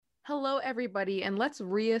Hello, everybody, and let's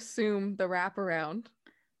reassume the wraparound.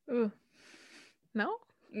 Ooh, No?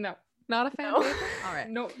 no. Not a fan No. favorite? All right.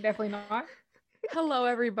 No, definitely not. Hello,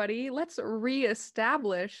 everybody. Let's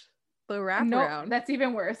reestablish the No, wraparound. that's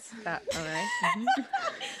even worse. All right.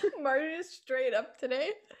 Martin is straight up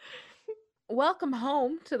today. Welcome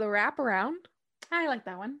home to the wraparound. I like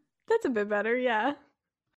that one. That's a bit better, yeah.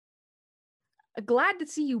 Glad to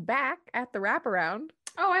see you back at the wraparound.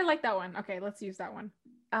 Oh, I like that one. Okay, let's use that one.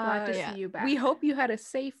 Glad to yeah. see you back. We hope you had a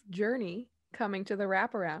safe journey coming to the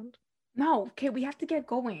wraparound. No, okay, we have to get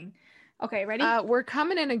going. Okay, ready? We're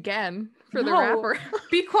coming in again for the No. wraparound.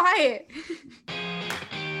 Be quiet.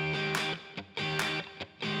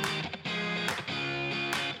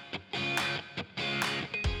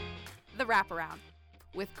 The Wraparound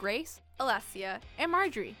with Grace, Alessia, and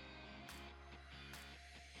Marjorie.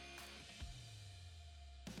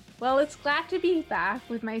 Well, it's glad to be back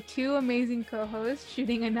with my two amazing co-hosts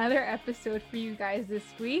shooting another episode for you guys this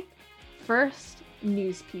week. First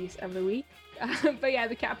news piece of the week. But yeah,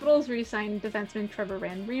 the Capitals re-signed defenseman Trevor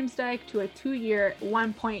Van Riemsdyk to a 2-year,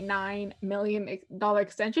 $1.9 million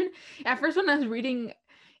extension. At first, when I was reading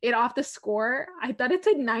it off the score, I thought it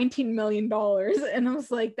said $19 million. And I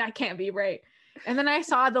was like, that can't be right. And then I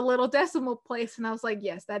saw the little decimal place and I was like,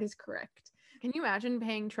 yes, that is correct. Can you imagine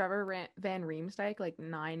paying Trevor Van Riemsdyk like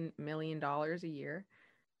 $9 million a year?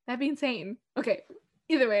 That'd be insane. Okay,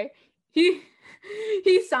 either way, he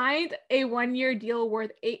signed a 1-year deal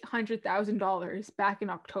worth $800,000 back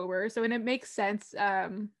in October. So, and it makes sense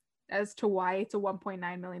as to why it's a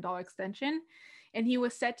 $1.9 million extension. And he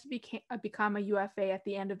was set to become a UFA at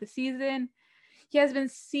the end of the season. He has been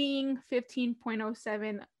seeing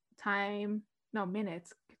 15.07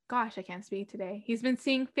 minutes. Gosh, I can't speak today. He's been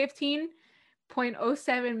seeing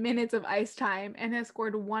 15.07 minutes of ice time and has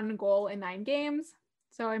scored 1 goal in 9 games.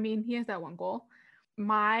 So, I mean, he has that 1 goal.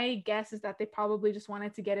 My guess is that they probably just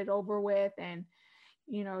wanted to get it over with and,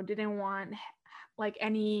 didn't want like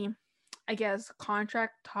any, I guess,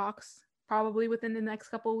 contract talks probably within the next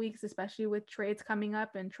couple of weeks, especially with trades coming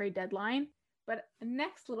up and trade deadline. But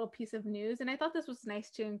next little piece of news, and I thought this was nice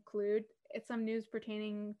to include, it's some news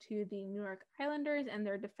pertaining to the New York Islanders and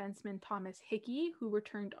their defenseman Thomas Hickey, who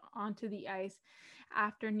returned onto the ice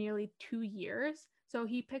after nearly 2 years. So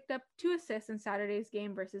he picked up 2 assists in Saturday's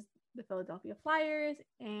game versus the Philadelphia Flyers,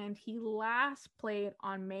 and he last played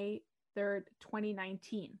on May 3rd,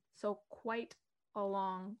 2019. So quite a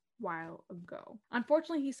long while ago.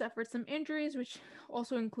 Unfortunately, he suffered some injuries, which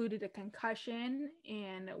also included a concussion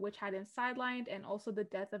and which had him sidelined, and also the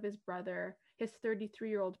death of his brother, his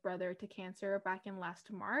 33-year-old brother, to cancer back in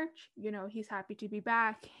last March. He's happy to be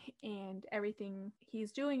back, and everything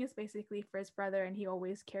he's doing is basically for his brother, and he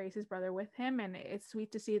always carries his brother with him, and it's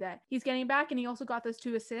sweet to see that he's getting back. And he also got those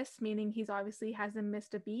 2 assists, meaning he's obviously hasn't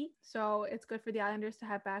missed a beat. So it's good for the Islanders to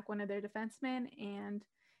have back one of their defensemen, and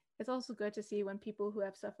it's also good to see when people who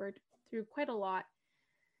have suffered through quite a lot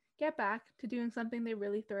get back to doing something they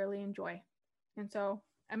really thoroughly enjoy. And so,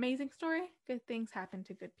 amazing story. Good things happen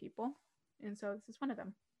to good people. And so this is one of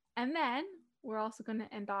them. And then we're also going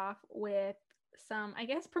to end off with some, I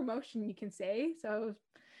guess, promotion, you can say. So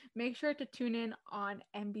make sure to tune in on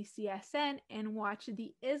NBCSN and watch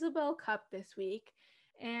the Isabel Cup this week.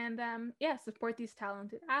 And support these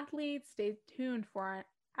talented athletes. Stay tuned for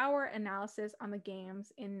our analysis on the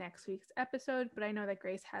games in next week's episode, but I know that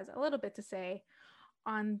Grace has a little bit to say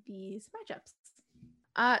on these matchups.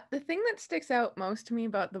 The thing that sticks out most to me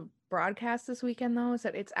about the broadcast this weekend, though, is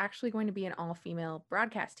that it's actually going to be an all-female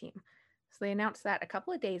broadcast team. So they announced that a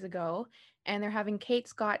couple of days ago, and they're having Kate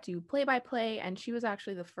Scott do play-by-play, and she was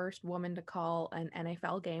actually the first woman to call an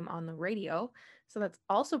NFL game on the radio. So that's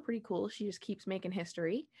also pretty cool. She just keeps making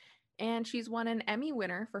history, and she's won an Emmy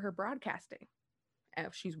winner for her broadcasting.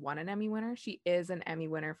 If she's won an Emmy winner, she is an Emmy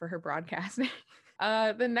winner for her broadcasting.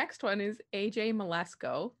 The next one is AJ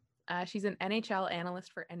Malesko. She's an NHL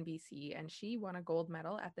analyst for NBC, and she won a gold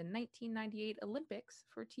medal at the 1998 Olympics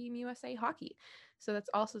for Team USA Hockey. So that's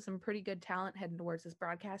also some pretty good talent heading towards this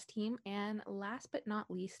broadcast team. And last but not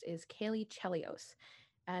least is Kaylee Chelios,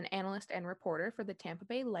 an analyst and reporter for the Tampa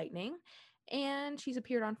Bay Lightning. And she's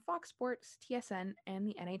appeared on Fox Sports, TSN, and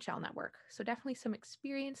the NHL Network. So definitely some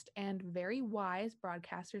experienced and very wise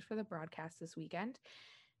broadcasters for the broadcast this weekend.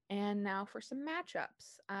 And now for some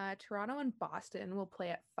matchups. Toronto and Boston will play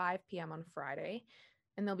at 5 p.m. on Friday,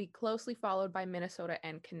 and they'll be closely followed by Minnesota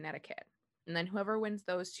and Connecticut. And then whoever wins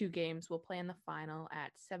those 2 games will play in the final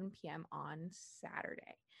at 7 p.m. on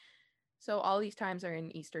Saturday. So all these times are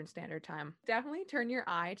in Eastern Standard Time. Definitely turn your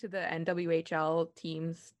eye to the NWHL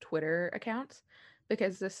team's Twitter accounts,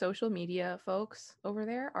 because the social media folks over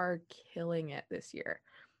there are killing it this year.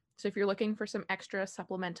 So if you're looking for some extra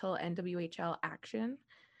supplemental NWHL action,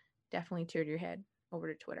 definitely turn your head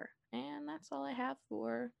over to Twitter. And that's all I have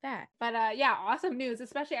for that. But yeah, awesome news.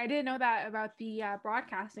 Especially, I didn't know that about the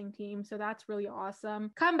broadcasting team. So that's really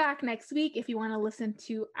awesome. Come back next week if you want to listen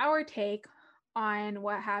to our take on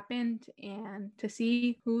what happened and to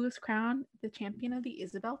see who's crowned the champion of the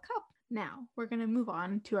Isabel Cup. Now, we're going to move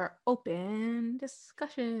on to our open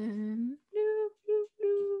discussion.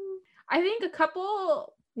 I think a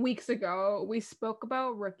couple weeks ago, we spoke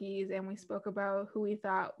about rookies and we spoke about who we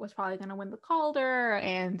thought was probably going to win the Calder.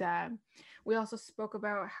 And we also spoke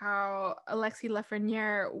about how Alexis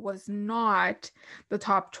Lafreniere was not the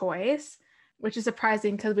top choice, which is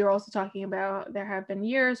surprising because we were also talking about there have been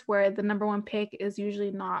years where the number one pick is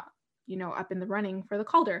usually not, up in the running for the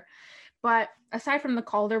Calder. But aside from the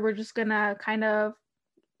Calder, we're just going to kind of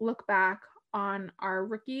look back on our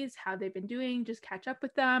rookies, how they've been doing, just catch up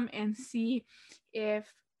with them and see if,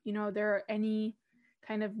 there are any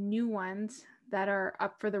kind of new ones that are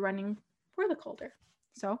up for the running for the Calder.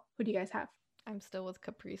 So who do you guys have? I'm still with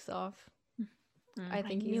Kaprizov. Mm, I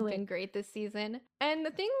think I he's knew been it. great this season. And the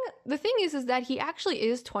thing is that he actually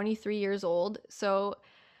is 23 years old. So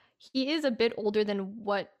he is a bit older than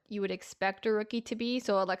what you would expect a rookie to be.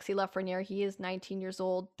 So Alexis Lafreniere, he is 19 years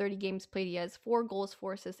old, 30 games played. He has 4 goals,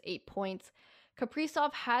 4 assists, 8 points.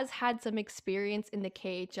 Kaprizov has had some experience in the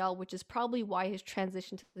KHL, which is probably why his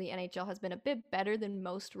transition to the NHL has been a bit better than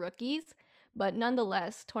most rookies. But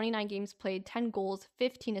nonetheless, 29 games played, 10 goals,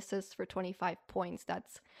 15 assists for 25 points.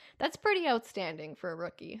 That's pretty outstanding for a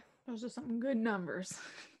rookie. Those are some good numbers.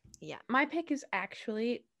 Yeah, my pick is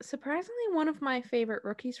actually surprisingly one of my favorite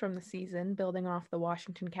rookies from the season, building off the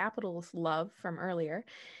Washington Capitals love from earlier,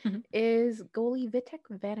 is goalie Vitek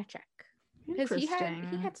Vanacek. Because he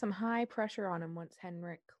had some high pressure on him once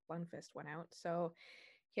Henrik Lundqvist went out, so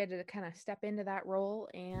he had to kind of step into that role.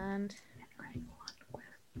 And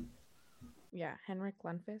yeah, Henrik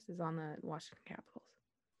Lundqvist is on the Washington Capitals.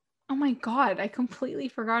 Oh my God, I completely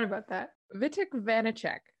forgot about that. Vitek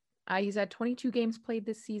Vanacek. He's had 22 games played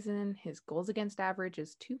this season. His goals against average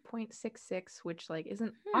is 2.66, which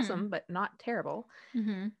isn't awesome, but not terrible.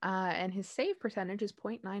 And his save percentage is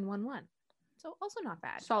 .911. So also not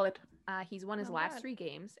bad. Solid. He's won his Not last bad. 3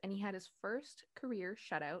 games, and he had his first career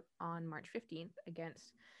shutout on March 15th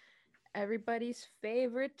against everybody's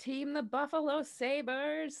favorite team, the Buffalo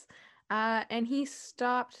Sabres. And he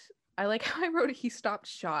stopped. I like how I wrote it. He stopped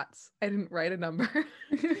shots. I didn't write a number.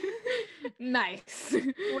 Nice.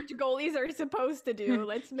 Which goalies are supposed to do.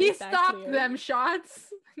 Let's He make that stopped clear. them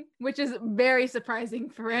shots, which is very surprising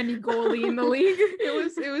for any goalie in the league.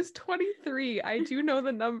 It was 23. I do know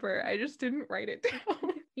the number. I just didn't write it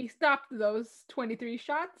down. He stopped those 23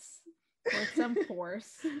 shots with some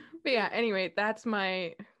force. But yeah, anyway, that's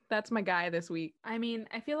my guy this week. I mean,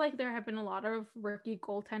 I feel like there have been a lot of rookie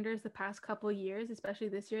goaltenders the past couple of years, especially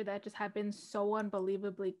this year, that just have been so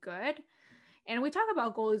unbelievably good. And we talk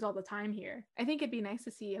about goalies all the time here. I think it'd be nice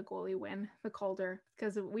to see a goalie win the Calder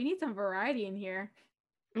because we need some variety in here.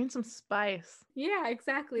 And some spice. Yeah,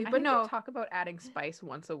 exactly. I But think no, we talk about adding spice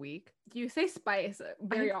once a week. you say spice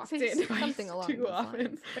very I say often. spice Something along too those often.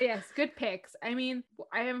 lines. But yes, good picks. I mean,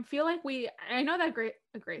 feel like I know that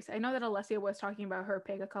Grace. I know that Alessia was talking about her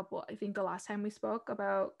pick I think the last time we spoke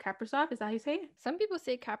about Kaprizov. Is that how you say it? Some people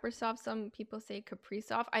say Kaprizov, some people say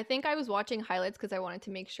Kaprizov. I think I was watching highlights because I wanted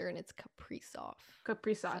to make sure, and it's Kaprizov.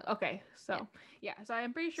 Kaprizov. So, okay. So, yeah. So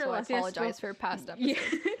I'm pretty sure So I Alessia apologize for past episodes.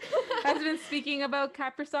 Yeah. has been speaking about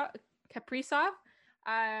Kaprizov.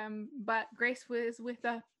 But Grace was with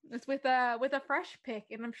a fresh pick,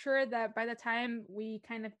 and I'm sure that by the time we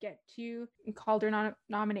kind of get to Calder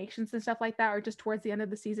nominations and stuff like that, or just towards the end of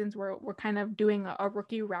the seasons where we're kind of doing a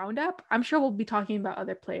rookie roundup, I'm sure we'll be talking about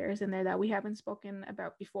other players in there that we haven't spoken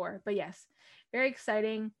about before. But yes, very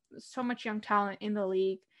exciting. So much young talent in the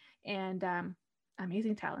league, and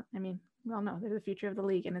amazing talent. I mean, we all know they're the future of the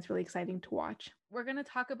league, and it's really exciting to watch. We're going to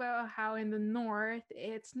talk about how in the North,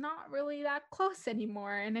 it's not really that close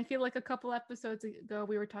anymore. And I feel like a couple episodes ago,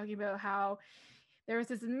 we were talking about how there was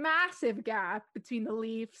this massive gap between the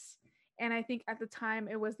Leafs, and I think at the time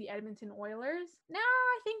it was the Edmonton Oilers. Now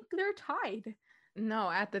I think they're tied.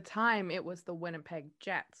 No, at the time it was the Winnipeg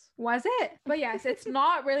Jets. Was it? But yes, it's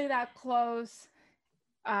not really that close.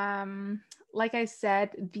 Like I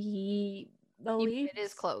said, the Leafs. It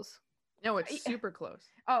is close. No, it's super close.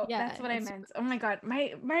 Oh, Yeah, that's what I it's meant. Oh my God,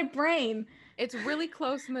 my brain. It's really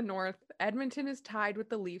close in the North. Edmonton is tied with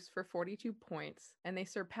the Leafs for 42 points, and they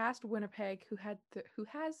surpassed Winnipeg, who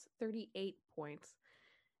has 38 points.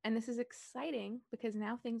 And this is exciting because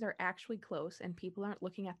now things are actually close, and people aren't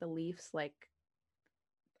looking at the Leafs like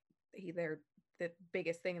they're the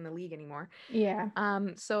biggest thing in the league anymore. Yeah.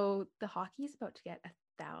 So the hockey is about to get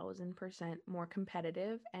 1,000% more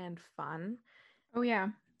competitive and fun. Oh yeah.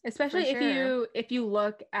 Especially For sure. if you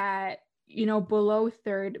look at, below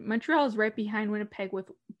third, Montreal is right behind Winnipeg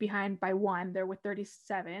with behind by 1. They're with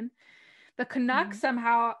 37. The Canucks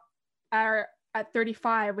somehow are at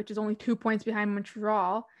 35, which is only 2 points behind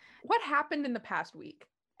Montreal. What happened in the past week?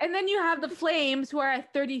 And then you have the Flames who are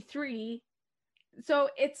at 33. So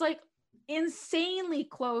it's like insanely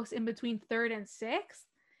close in between third and sixth.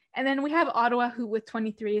 And then we have Ottawa who with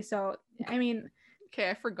 23. So, I mean, okay,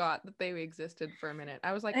 I forgot that they existed for a minute.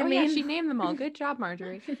 I was like, I yeah, mean- she named them all. Good job,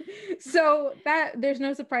 Marjorie. so that there's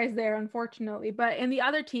no surprise there, unfortunately. But in the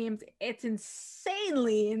other teams, it's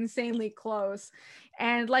insanely close.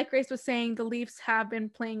 And like Grace was saying, the Leafs have been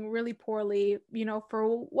playing really poorly. For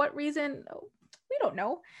what reason? We don't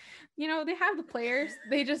know. They have the players.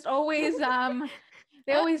 They just always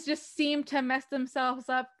they always just seem to mess themselves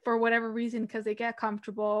up for whatever reason because they get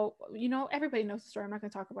comfortable. Everybody knows the story. I'm not going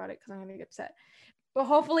to talk about it because I'm going to get upset. But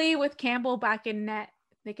hopefully with Campbell back in net,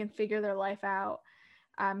 they can figure their life out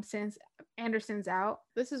since Anderson's out.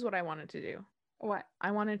 This is what I wanted to do. What?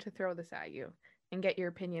 I wanted to throw this at you and get your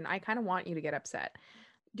opinion. I kind of want you to get upset.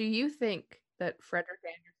 Do you think that Frederick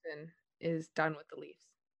Anderson is done with the Leafs?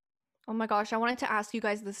 Oh my gosh, I wanted to ask you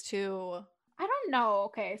guys this too. I don't know.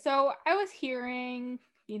 Okay, so I was hearing,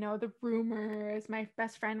 the rumors. My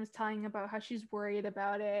best friend was telling about how she's worried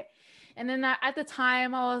about it. And then at the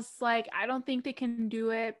time, I was like, I don't think they can do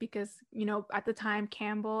it because, at the time,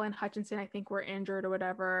 Campbell and Hutchinson, I think, were injured or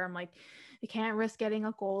whatever. I'm like, they can't risk getting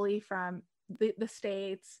a goalie from the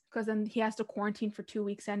States because then he has to quarantine for 2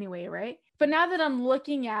 weeks anyway, right? But now that I'm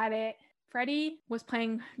looking at it, Freddie was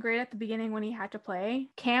playing great at the beginning when he had to play.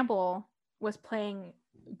 Campbell was playing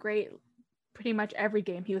great pretty much every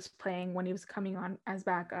game he was playing when he was coming on as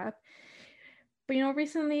backup. But,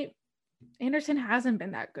 recently Anderson hasn't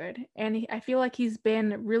been that good. And I feel like he's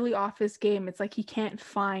been really off his game. It's like he can't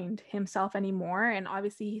find himself anymore. And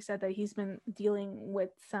obviously he said that he's been dealing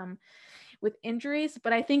with injuries,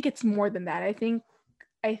 but I think it's more than that. I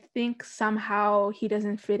think somehow he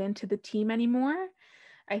doesn't fit into the team anymore.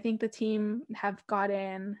 I think the team have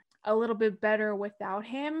gotten a little bit better without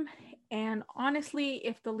him. And honestly,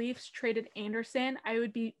 if the Leafs traded Anderson, I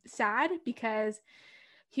would be sad because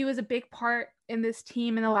he was a big part in this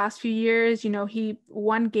team in the last few years. He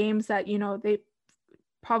won games that, they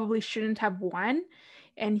probably shouldn't have won.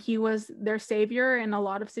 And he was their savior in a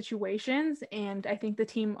lot of situations. And I think the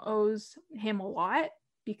team owes him a lot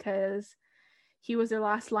because he was their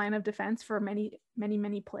last line of defense for many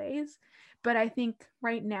plays. But I think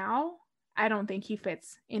right now, I don't think he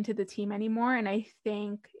fits into the team anymore. And I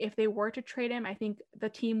think if they were to trade him, I think the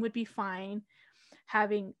team would be fine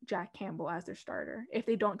having Jack Campbell as their starter. If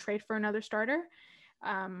they don't trade for another starter,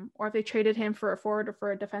 or if they traded him for a forward or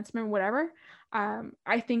for a defenseman, whatever,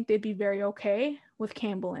 I think they'd be very okay with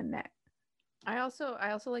Campbell in net. I also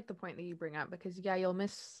like the point that you bring up because, yeah, you'll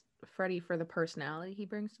miss Freddie for the personality he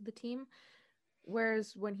brings to the team.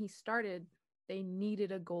 Whereas when he started, they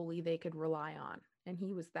needed a goalie they could rely on, and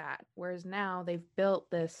he was that. Whereas now they've built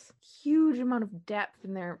this huge amount of depth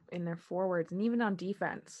in their forwards and even on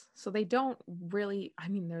defense. So they don't really, I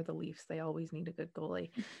mean, they're the Leafs. They always need a good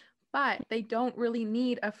goalie. But they don't really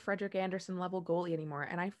need a Frederick Anderson level goalie anymore.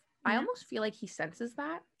 And I almost feel like he senses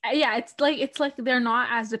that. Yeah, it's like they're not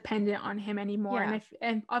as dependent on him anymore. Yeah.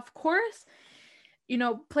 And of course,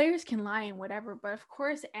 players can lie and whatever, but of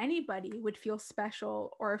course anybody would feel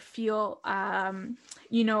special or feel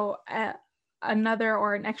another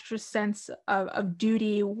or an extra sense of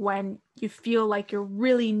duty when you feel like you're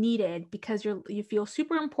really needed because you feel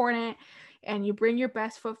super important and you bring your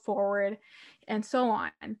best foot forward and so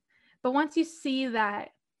on. But once you see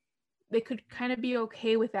that they could kind of be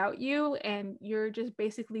okay without you and you're just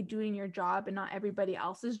basically doing your job and not everybody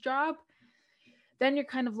else's job, then you're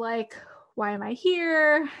kind of like, why am I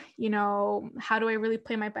here? How do I really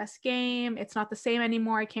play my best game? It's not the same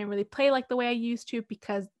anymore. I can't really play like the way I used to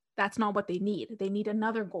because that's not what they need. They need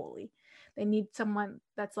another goalie. They need someone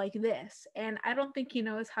that's like this. And I don't think he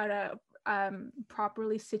knows how to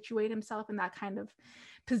properly situate himself in that kind of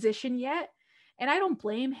position yet. And I don't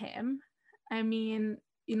blame him. I mean,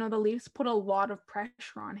 the Leafs put a lot of pressure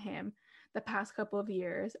on him the past couple of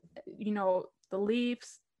years. The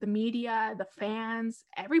Leafs, the media, the fans,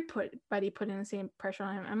 everybody put in the same pressure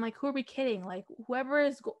on him. I'm like, who are we kidding? Like, whoever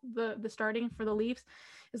is the starting for the Leafs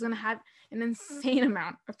is going to have an insane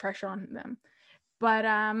amount of pressure on them. But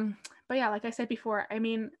yeah, like I said before, I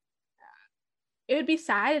mean, it would be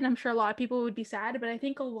sad, and I'm sure a lot of people would be sad, but I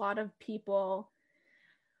think a lot of people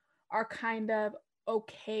are kind of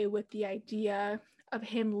okay with the idea of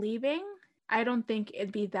him leaving, I don't think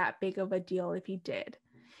it'd be that big of a deal if he did.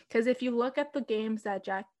 Because if you look at the games that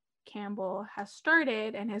Jack Campbell has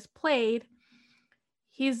started and has played,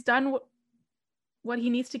 he's done what he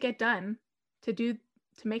needs to get done to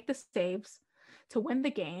make the saves, to win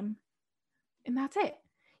the game, and that's it.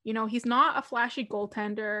 You know, he's not a flashy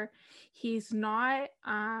goaltender. He's not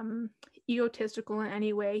egotistical in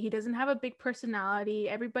any way. He doesn't have a big personality.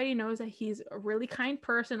 Everybody knows that he's a really kind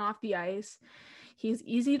person off the ice. He's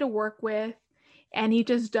easy to work with, and he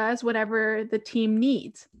just does whatever the team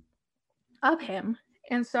needs of him.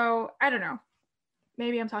 And so, I don't know.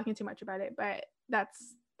 Maybe I'm talking too much about it, but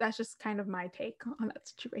that's just kind of my take on that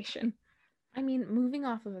situation. I mean, moving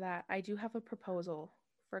off of that, I do have a proposal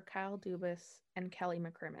for Kyle Dubas and Kelly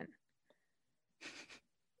McCrimmon.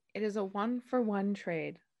 It is a 1-for-1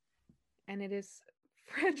 trade, and it is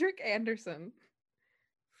Frederik Andersen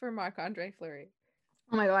for Marc-Andre Fleury.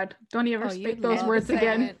 Oh my God. Don't you ever speak those words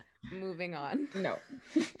again. Moving on. No.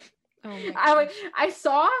 Oh my God.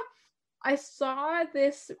 I saw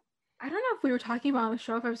this. I don't know if we were talking about on the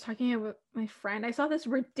show, if I was talking about my friend. I saw this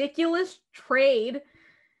ridiculous trade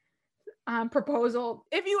proposal.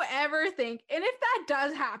 If you ever think, and if that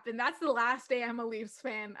does happen, that's the last day I'm a Leafs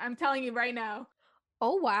fan. I'm telling you right now.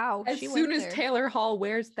 Oh, wow. As soon as Taylor Hall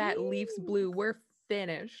wears that Leafs blue, we're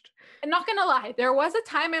finished. I'm not gonna lie, there was a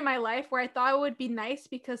time in my life where I thought it would be nice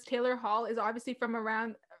because Taylor Hall is obviously from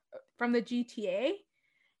the GTA,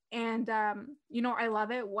 and you know, I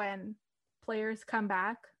love it when players come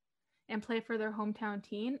back and play for their hometown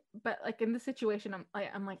team. But like in this situation,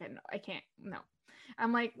 I'm like, I can't. No,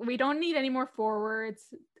 I'm like, we don't need any more forwards.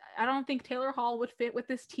 I don't think Taylor Hall would fit with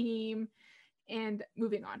this team. And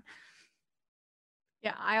moving on.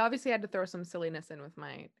 Yeah, I obviously had to throw some silliness in with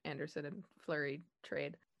my Andersen and Fleury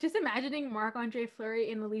trade. Just imagining Marc-Andre Fleury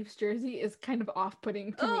in the Leafs jersey is kind of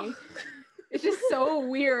off-putting to me. It's just so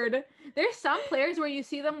weird. There's some players where you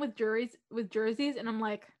see them with jerseys, and I'm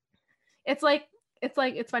like, it's funny.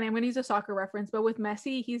 I'm going to use a soccer reference, but with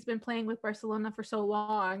Messi, he's been playing with Barcelona for so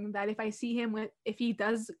long that if he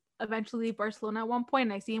does eventually leave Barcelona at one point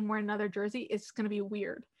and I see him wear another jersey, it's going to be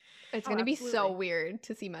weird. It's going to be so weird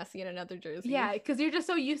to see Messi in another jersey. Yeah, because you're just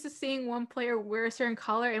so used to seeing one player wear a certain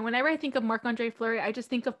color. And whenever I think of Marc-Andre Fleury, I just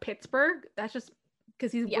think of Pittsburgh. That's just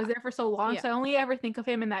because he was there for so long. Yeah. So I only ever think of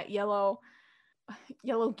him in that yellow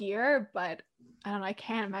gear. But I don't know. I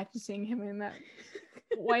can't imagine seeing him in that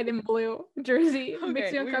white and blue jersey.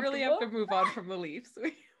 Okay, we really have to move on from the Leafs.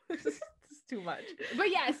 This is too much. But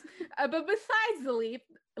yes, but besides the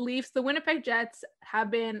Leafs, the Winnipeg Jets have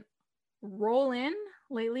been rolling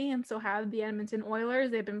lately, and so have the Edmonton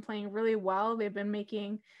Oilers. They've been playing really well. They've been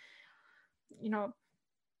making, you know,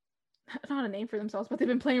 not a name for themselves, but they've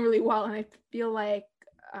been playing really well. And I feel like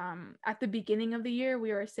at the beginning of the year,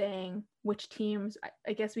 we were saying which teams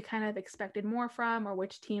I guess we kind of expected more from, or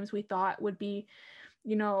which teams we thought would be,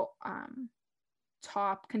 you know,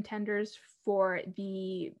 top contenders for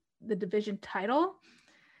the division title.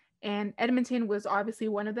 And Edmonton was obviously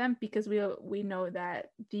one of them, because we know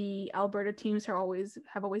that the Alberta teams have always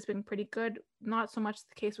been pretty good. Not so much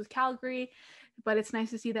the case with Calgary, but it's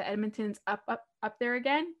nice to see that Edmonton's up there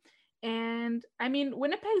again. And I mean,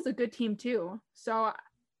 Winnipeg's a good team too. So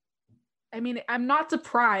I mean, I'm not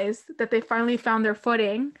surprised that they finally found their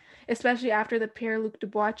footing, especially after the Pierre-Luc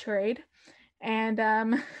Dubois trade.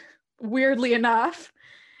 And weirdly enough,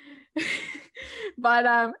 but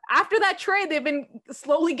after that trade, they've been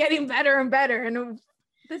slowly getting better and better. And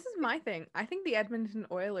this is my thing. I think the Edmonton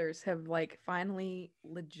Oilers have like finally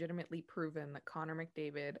legitimately proven that Connor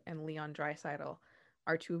McDavid and Leon Draisaitl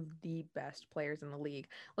are two of the best players in the league.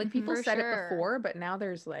 Like people said it before, but now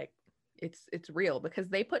there's like it's real, because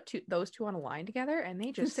they put those two on a line together and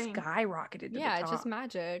they just skyrocketed to the top. It's just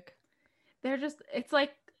magic. They're just it's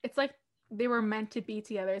like they were meant to be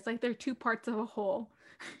together. It's like they're two parts of a whole.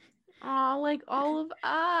 Oh, like all of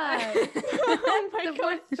us. Oh my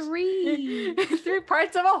God. Three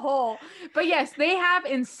parts of a whole. But yes, they have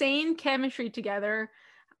insane chemistry together.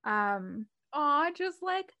 Just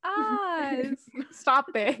like us. Stop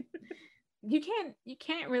it. You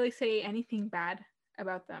can't really say anything bad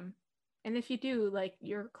about them. And if you do, like,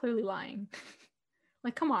 you're clearly lying.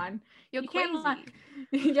 Like, come on. You can't lie.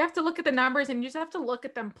 You have to look at the numbers, and you just have to look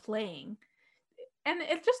at them playing. And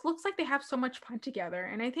it just looks like they have so much fun together.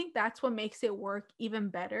 And I think that's what makes it work even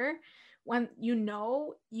better, when you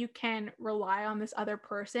know you can rely on this other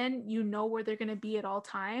person. You know where they're going to be at all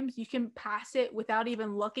times. You can pass it without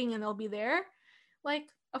even looking and they'll be there. Like,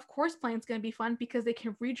 of course playing's going to be fun, because they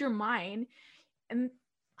can read your mind. And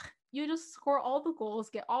you just score all the goals,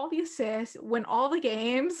 get all the assists, win all the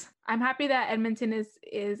games. I'm happy that Edmonton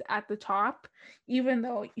is at the top, even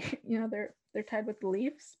though they're tied with the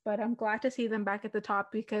Leafs. But I'm glad to see them back at the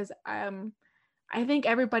top because I think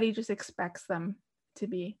everybody just expects them to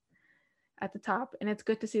be at the top, and it's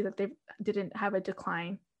good to see that they didn't have a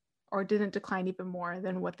decline or didn't decline even more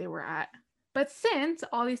than what they were at. But since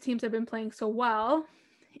all these teams have been playing so well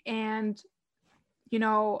and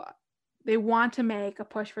they want to make a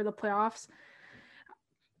push for the playoffs,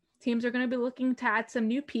 teams are going to be looking to add some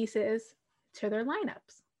new pieces to their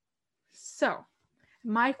lineups. So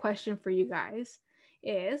my question for you guys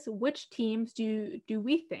is, which teams do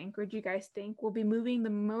we think, or do you guys think, will be moving the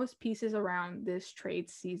most pieces around this trade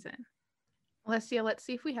season? Alessia, let's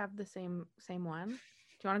see if we have the same one.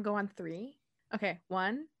 Do you want to go on 3? Okay,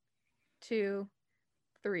 1, 2,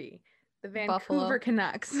 3. The Vancouver Buffalo.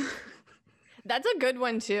 Canucks. That's a good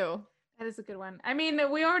one too. That is a good one. I mean,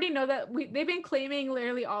 we already know that they've been claiming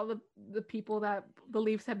literally all the people that the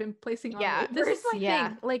Leafs have been placing on. Yeah, This is my Yeah.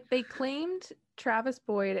 thing. Like, they claimed Travis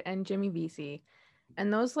Boyd and Jimmy Vesey,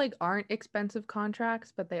 and those like aren't expensive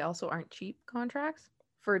contracts, but they also aren't cheap contracts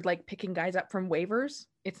for like picking guys up from waivers.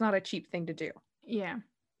 It's not a cheap thing to do. Yeah.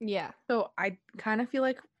 So I kind of feel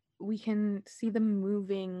like we can see them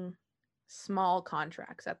moving small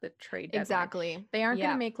contracts at the trade deadline. Exactly. They aren't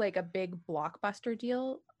going to make like a big blockbuster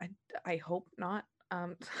deal. I hope not.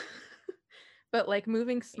 But like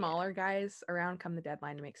moving smaller guys around come the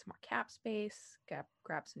deadline to make some more cap space,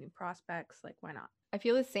 grab some new prospects. Like, why not? I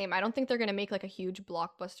feel the same. I don't think they're going to make like a huge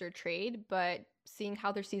blockbuster trade, but seeing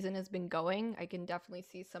how their season has been going, I can definitely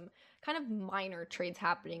see some kind of minor trades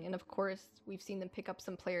happening. And of course, we've seen them pick up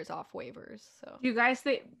some players off waivers. So, Do you guys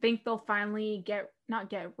think they'll finally not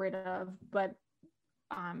get rid of, but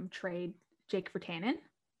trade Jake Virtanen?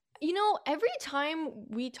 Every time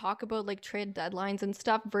we talk about like trade deadlines and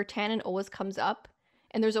stuff, Virtanen always comes up,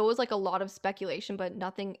 and there's always like a lot of speculation, but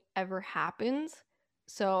nothing ever happens.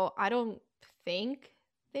 So I don't think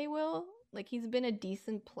they will. Like, he's been a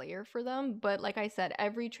decent player for them, but like I said,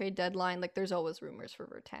 every trade deadline, like there's always rumors for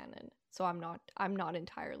Virtanen. So I'm not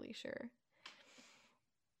entirely sure.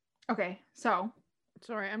 Okay, so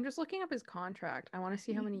Sorry, I'm just looking up his contract. I want to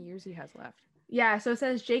see how many years he has left. yeah, so it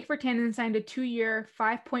says Jake Virtanen signed a 2-year,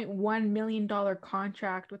 $5.1 million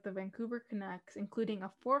contract with the Vancouver Canucks, including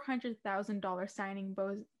a $400,000 signing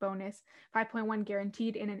bonus, 5.1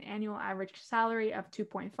 guaranteed, and an annual average salary of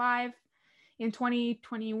 2.5. In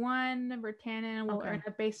 2021, Virtanen will earn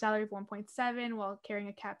a base salary of 1.7 while carrying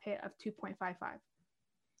a cap hit of 2.55.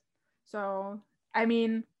 So, I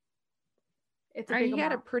mean, it's a big He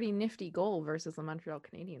had a amount. pretty nifty goal versus the Montreal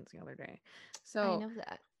Canadiens the other day. So I know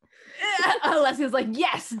that. Alessia's like,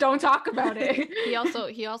 yes, don't talk about it.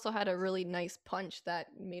 He also had a really nice punch that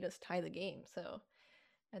made us tie the game. So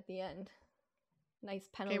at the end, nice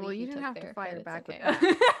penalty. okay, well, you he didn't took have there, to fire but back it's with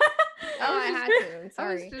okay. that. Oh, I had to. I'm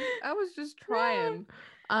sorry. I was just trying.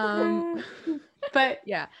 But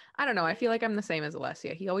yeah, I don't know. I feel like I'm the same as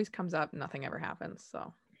Alessia. He always comes up, nothing ever happens.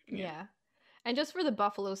 So Yeah. And just for the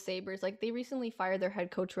Buffalo Sabres, like, they recently fired their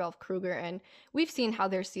head coach, Ralph Kruger, and we've seen how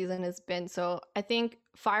their season has been. So I think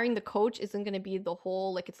firing the coach isn't going to be the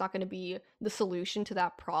whole, like, it's not going to be the solution to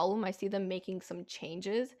that problem. I see them making some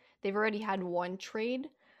changes. They've already had one trade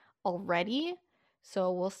already.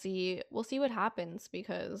 So we'll see what happens,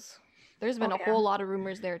 because there's been a whole lot of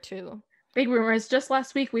rumors there too. Big rumors. Just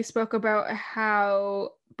last week, we spoke about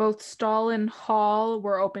how both Stahl and Hall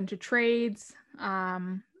were open to trades.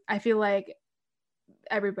 I feel like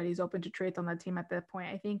everybody's open to trades on that team at that point.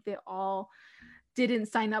 I think they all didn't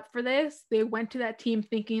sign up for this. They went to that team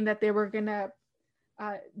thinking that they were going to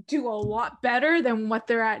do a lot better than what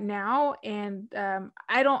they're at now. And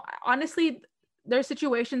I don't, honestly, there's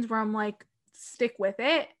situations where I'm like, stick with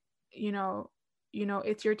it.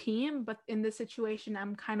 It's your team. But in this situation,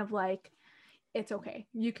 I'm kind of like, it's okay.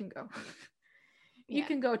 You can go. You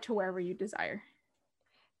can go to wherever you desire.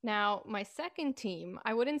 Now, my second team,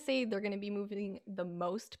 I wouldn't say they're going to be moving the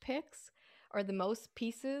most picks or the most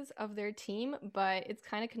pieces of their team, but it's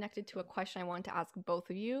kind of connected to a question I wanted to ask both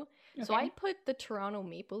of you. Okay. So I put the Toronto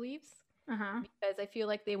Maple Leafs because I feel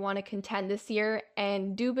like they want to contend this year.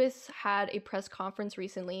 And Dubas had a press conference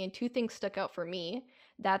recently, and two things stuck out for me: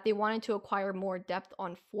 that they wanted to acquire more depth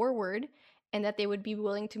on forward, and that they would be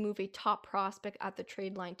willing to move a top prospect at the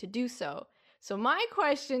trade line to do so. So my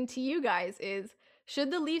question to you guys is,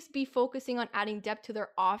 should the Leafs be focusing on adding depth to their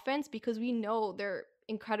offense, because we know they're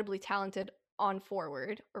incredibly talented on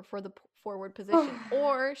forward or for the forward position,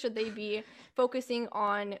 or should they be focusing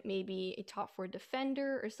on maybe a top 4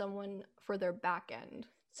 defender or someone for their back end?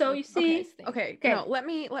 So you see, Okay, Okay. no, let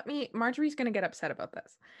me, Marjorie's gonna get upset about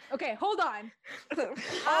this. okay, hold on.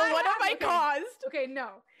 Oh, what have I caused? Okay, no.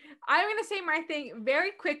 I'm going to say my thing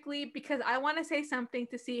very quickly because I want to say something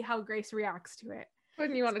to see how Grace reacts to it.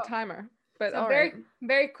 Wouldn't you want a timer? But So all very, right.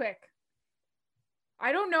 very quick.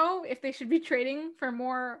 I don't know if they should be trading for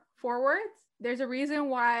more forwards. There's a reason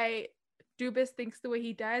why Dubas thinks the way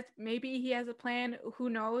he does. Maybe he has a plan. Who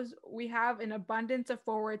knows? We have an abundance of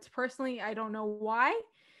forwards. Personally, I don't know why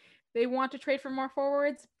they want to trade for more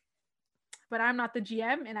forwards, but I'm not the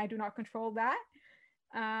GM and I do not control that.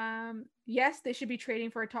 Yes, they should be trading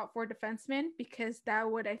for a top 4 defenseman because that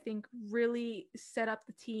would, I think, really set up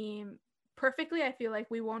the team perfectly. I feel like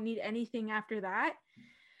we won't need anything after that.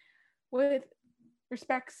 With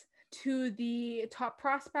respects to the top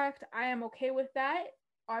prospect, I am okay with that.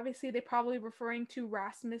 Obviously, they're probably referring to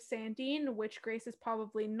Rasmus Sandin, which Grace is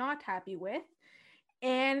probably not happy with.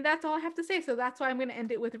 And that's all I have to say. So that's why I'm going to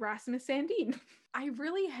end it with Rasmus Sandin. I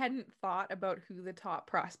really hadn't thought about who the top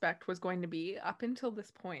prospect was going to be up until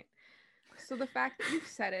this point. So the fact that you've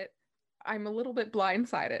said it, I'm a little bit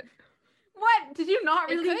blindsided. What? Did you not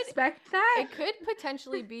It really could- expect that? It could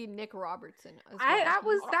potentially be Nick Robertson. As well.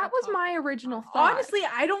 That was my original thought. Honestly,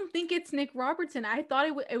 I don't think it's Nick Robertson. I thought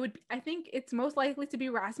it would. I think it's most likely to be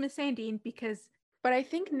Rasmus Sandin because. But I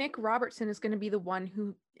think Nick Robertson is going to be the one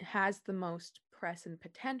who has the most press and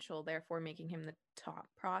potential, therefore making him the top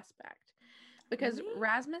prospect. Because Really?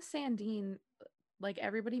 Rasmus Sandin, like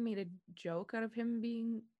everybody made a joke out of him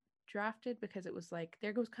being drafted because it was like,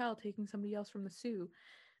 there goes Kyle taking somebody else from the Sioux.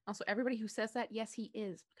 Also, everybody who says that, yes, he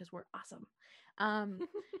is, because we're awesome.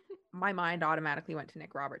 My mind automatically went to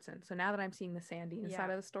Nick Robertson. So now that I'm seeing the Sandin side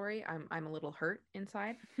of the story, I'm a little hurt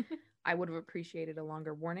inside. I would have appreciated a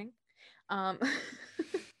longer warning. But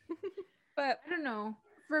I don't know.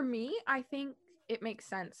 for me, I think it makes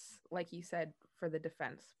sense, like you said, for the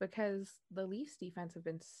defense, because the Leafs defense have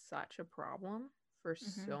been such a problem for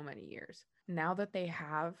so many years. Now that they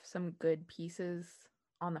have some good pieces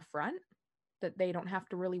on the front that they don't have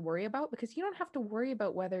to really worry about, because you don't have to worry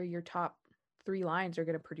about whether your top 3 lines are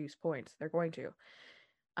going to produce points. They're going to.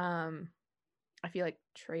 I feel like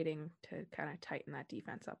trading to kind of tighten that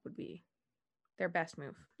defense up would be their best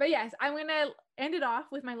move. But yes, I'm gonna end it off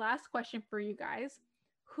with my last question for you guys.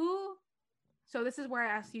 So this is where I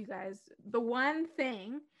ask you guys the one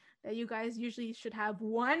thing that you guys usually should have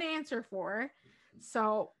one answer for.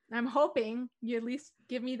 So I'm hoping you at least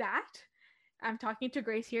give me that. I'm talking to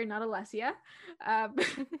Grace here, not Alessia.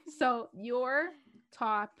 So your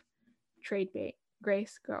top trade bait.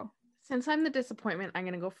 Grace, go. Since I'm the disappointment, I'm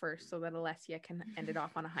going to go first so that Alessia can end it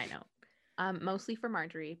off on a high note. Mostly for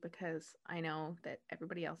Marjorie, because I know that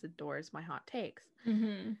everybody else adores my hot takes.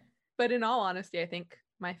 But in all honesty, I think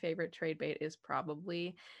my favorite trade bait is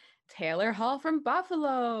probably Taylor Hall from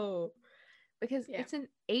Buffalo, because it's an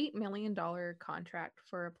 $8 million contract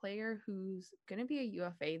for a player who's going to be a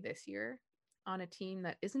UFA this year on a team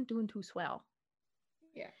that isn't doing too swell.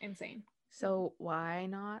 Yeah, insane. So why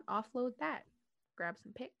not offload that? Grab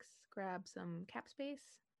some picks, grab some cap space.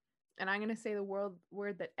 And I'm going to say the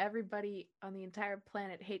word that everybody on the entire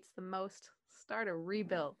planet hates the most: start a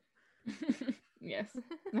rebuild. Yes,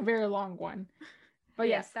 a very long one. But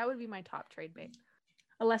yes, that would be my top trade bait.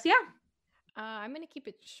 Alessia? I'm going to keep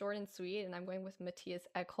it short and sweet, and I'm going with Matthias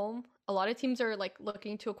Ekholm. A lot of teams are like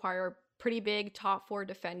looking to acquire a pretty big top 4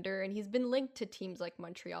 defender, and he's been linked to teams like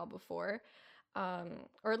Montreal before.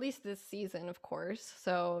 Or at least this season, of course.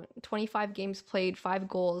 So 25 games played, 5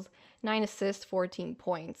 goals, 9 assists, 14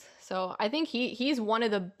 points. So I think he's one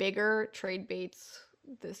of the bigger trade baits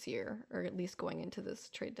this year, or at least going into this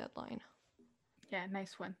trade deadline. Yeah,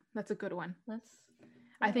 nice one. That's a good one.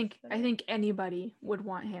 I think anybody would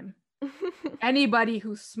want him. Anybody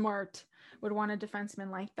who's smart would want a defenseman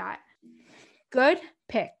like that. Good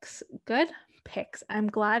picks. I'm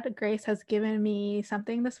glad Grace has given me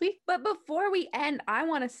something this week. But before we end, I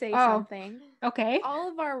want to say something. Okay.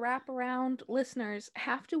 All of our Wraparound listeners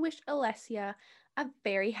have to wish Alessia a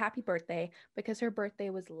very happy birthday, because her birthday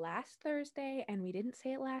was last Thursday and we didn't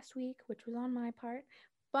say it last week, which was on my part,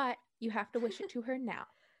 but you have to wish it to her now.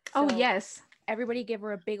 So yes. Everybody give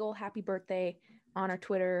her a big old happy birthday on our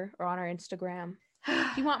Twitter or on our Instagram. Do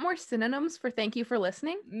you want more synonyms for thank you for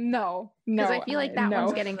listening? No. Because I feel like that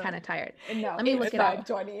one's getting kind of tired. No. Let me look it up.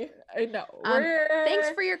 20. No.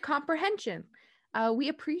 Thanks for your comprehension. We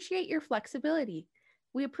appreciate your flexibility.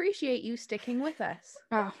 We appreciate you sticking with us.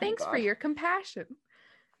 Thanks for your compassion.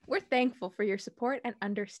 We're thankful for your support and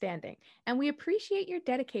understanding, and we appreciate your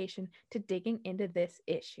dedication to digging into this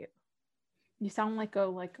issue. You sound like a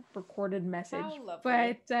recorded message. How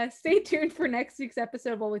lovely. But stay tuned for next week's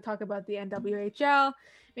episode where we talk about the NWHL,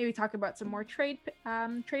 maybe talk about some more trade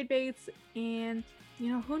baits, and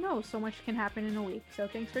who knows? So much can happen in a week. So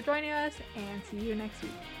thanks for joining us, and see you next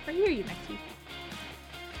week, or hear you next week.